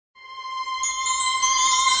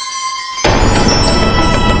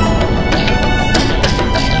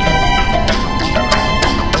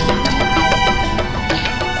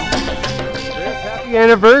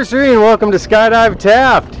anniversary and welcome to Skydive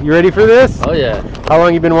Taft. You ready for this? Oh yeah. How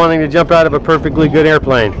long you been wanting to jump out of a perfectly good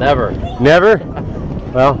airplane? Never. Never?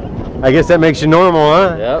 Well, I guess that makes you normal,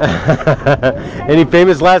 huh? Yep. Any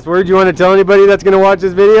famous last words you want to tell anybody that's going to watch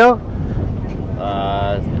this video?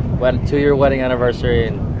 2-year wedding anniversary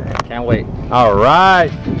and can't wait. All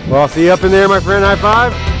right. Well, I'll see you up in there, my friend. High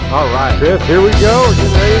five. All right, Chris, here we go. We're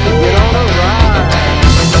getting ready to get on a ride.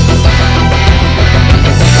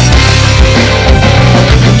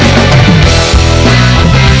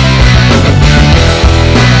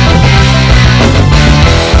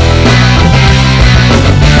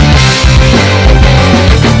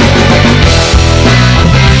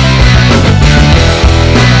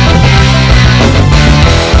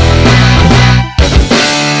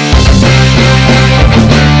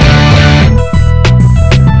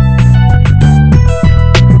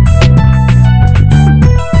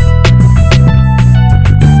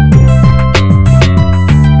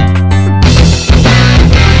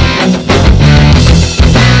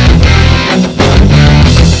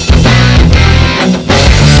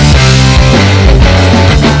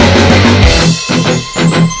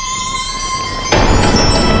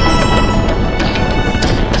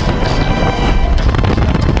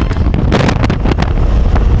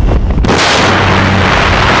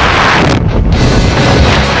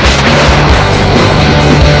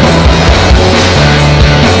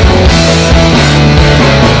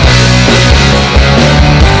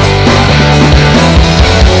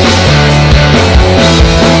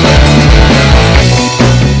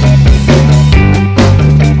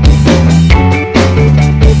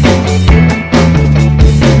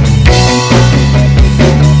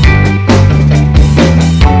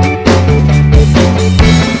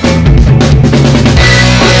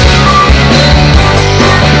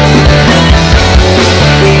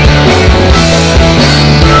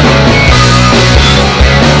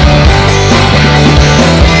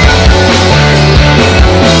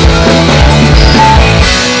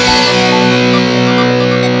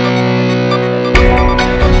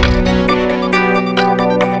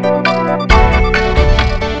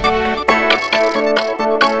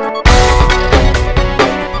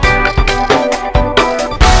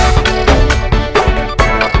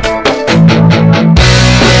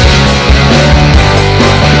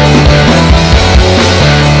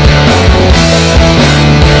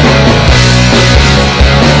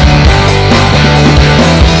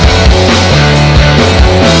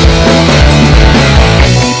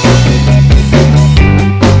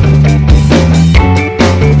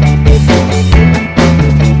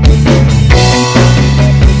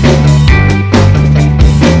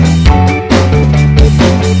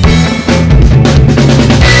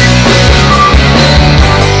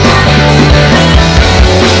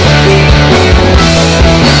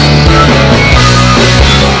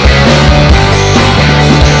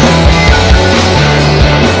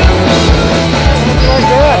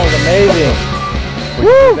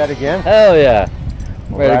 That again? Hell yeah.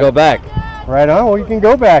 Ready to go back. Right on. Well, you can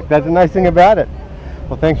go back. That's the nice thing about it.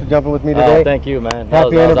 Well, thanks for jumping with me today. Oh, thank you, man.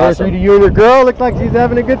 Happy anniversary awesome. to you and your girl. Looks like she's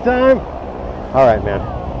having a good time. All right,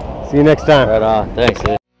 man. See you next time. Right on. Thanks,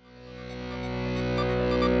 dude.